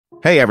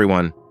Hey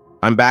everyone,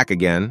 I'm back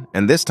again,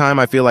 and this time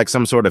I feel like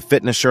some sort of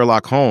fitness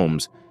Sherlock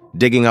Holmes,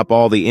 digging up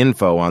all the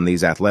info on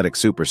these athletic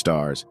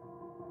superstars.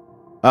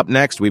 Up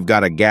next, we've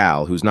got a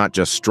gal who's not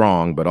just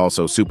strong, but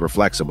also super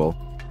flexible,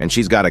 and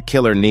she's got a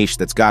killer niche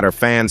that's got her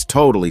fans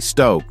totally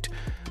stoked.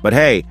 But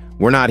hey,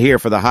 we're not here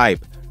for the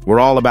hype. We're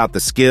all about the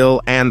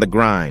skill and the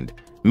grind.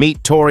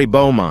 Meet Tori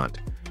Beaumont.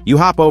 You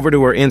hop over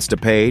to her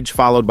Insta page,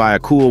 followed by a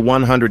cool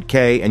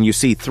 100K, and you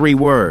see 3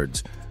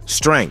 words: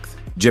 strength,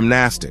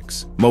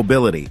 gymnastics,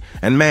 mobility,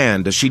 and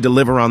man, does she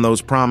deliver on those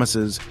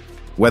promises.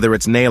 Whether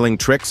it's nailing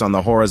tricks on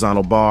the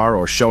horizontal bar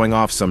or showing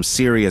off some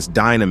serious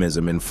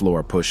dynamism in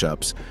floor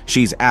push-ups,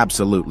 she's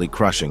absolutely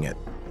crushing it.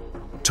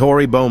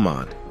 Tori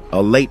Beaumont,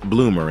 a late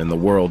bloomer in the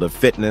world of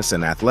fitness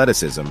and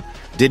athleticism,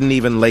 didn't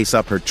even lace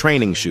up her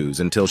training shoes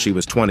until she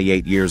was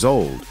 28 years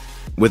old.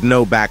 With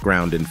no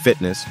background in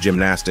fitness,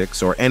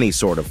 gymnastics, or any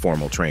sort of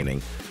formal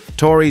training,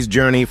 Tori's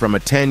journey from a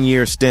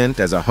 10-year stint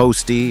as a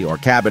hostie or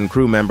cabin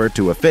crew member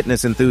to a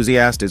fitness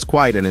enthusiast is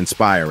quite an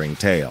inspiring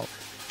tale.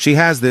 She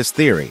has this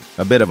theory,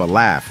 a bit of a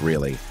laugh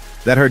really,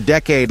 that her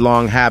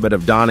decade-long habit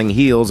of donning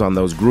heels on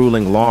those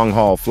grueling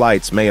long-haul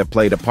flights may have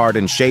played a part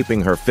in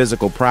shaping her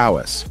physical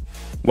prowess.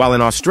 While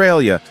in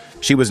Australia,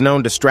 she was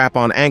known to strap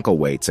on ankle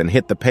weights and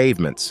hit the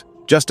pavements,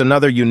 just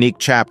another unique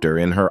chapter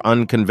in her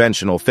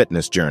unconventional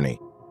fitness journey.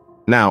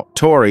 Now,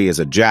 Tori is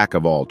a jack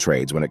of all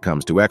trades when it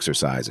comes to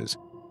exercises,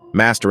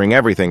 mastering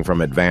everything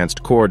from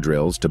advanced core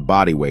drills to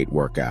bodyweight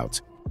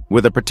workouts,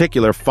 with a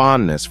particular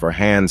fondness for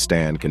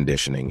handstand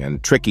conditioning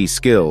and tricky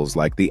skills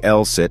like the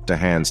L-sit to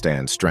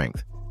handstand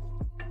strength.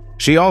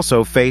 She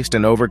also faced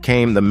and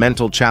overcame the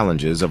mental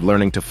challenges of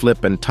learning to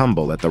flip and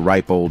tumble at the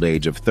ripe old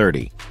age of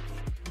 30.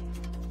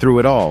 Through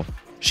it all,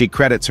 she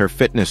credits her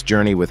fitness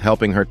journey with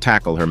helping her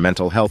tackle her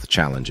mental health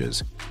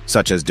challenges,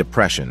 such as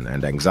depression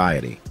and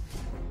anxiety.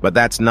 But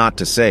that's not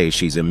to say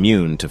she's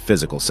immune to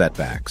physical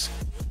setbacks.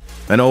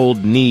 An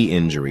old knee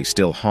injury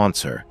still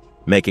haunts her,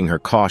 making her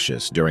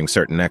cautious during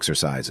certain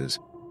exercises.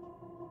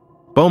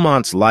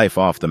 Beaumont's life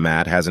off the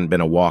mat hasn't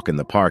been a walk in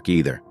the park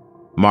either,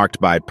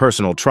 marked by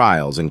personal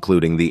trials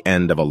including the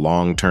end of a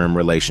long-term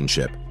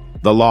relationship,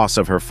 the loss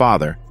of her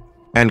father,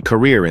 and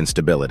career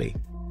instability.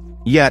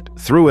 Yet,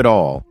 through it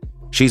all,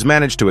 she's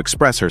managed to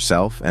express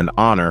herself and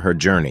honor her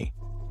journey,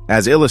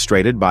 as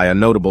illustrated by a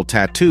notable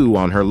tattoo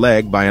on her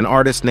leg by an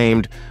artist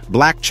named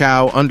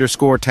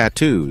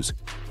BlackChow_tattoos.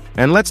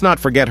 And let's not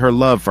forget her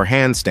love for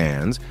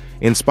handstands.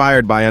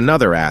 Inspired by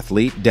another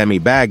athlete, Demi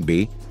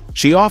Bagby,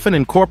 she often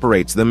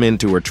incorporates them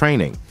into her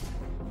training.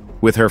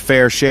 With her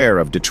fair share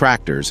of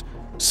detractors,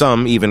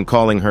 some even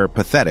calling her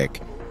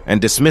pathetic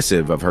and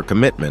dismissive of her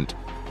commitment,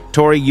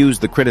 Tori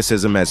used the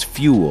criticism as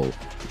fuel,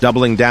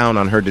 doubling down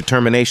on her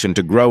determination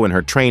to grow in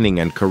her training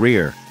and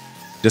career.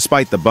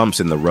 Despite the bumps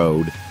in the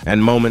road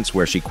and moments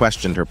where she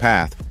questioned her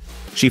path,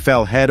 she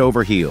fell head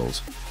over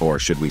heels, or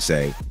should we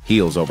say,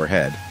 heels over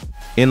head,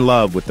 in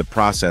love with the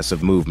process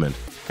of movement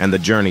and the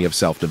journey of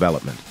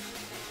self-development.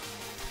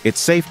 It's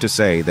safe to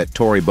say that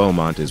Tori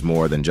Beaumont is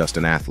more than just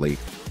an athlete.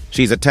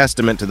 She's a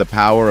testament to the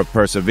power of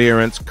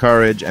perseverance,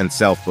 courage, and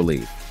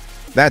self-belief.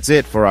 That's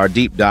it for our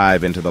deep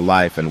dive into the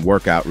life and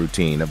workout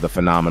routine of the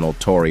phenomenal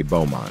Tori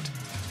Beaumont.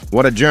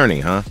 What a journey,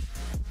 huh?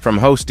 From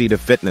hostie to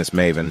fitness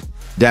maven,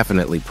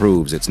 definitely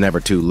proves it's never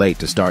too late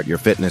to start your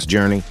fitness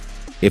journey.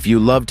 If you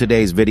loved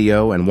today's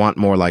video and want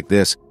more like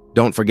this,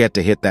 don't forget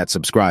to hit that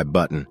subscribe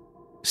button.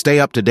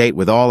 Stay up to date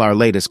with all our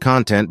latest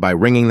content by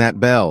ringing that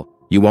bell.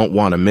 You won't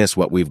want to miss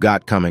what we've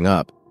got coming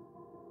up.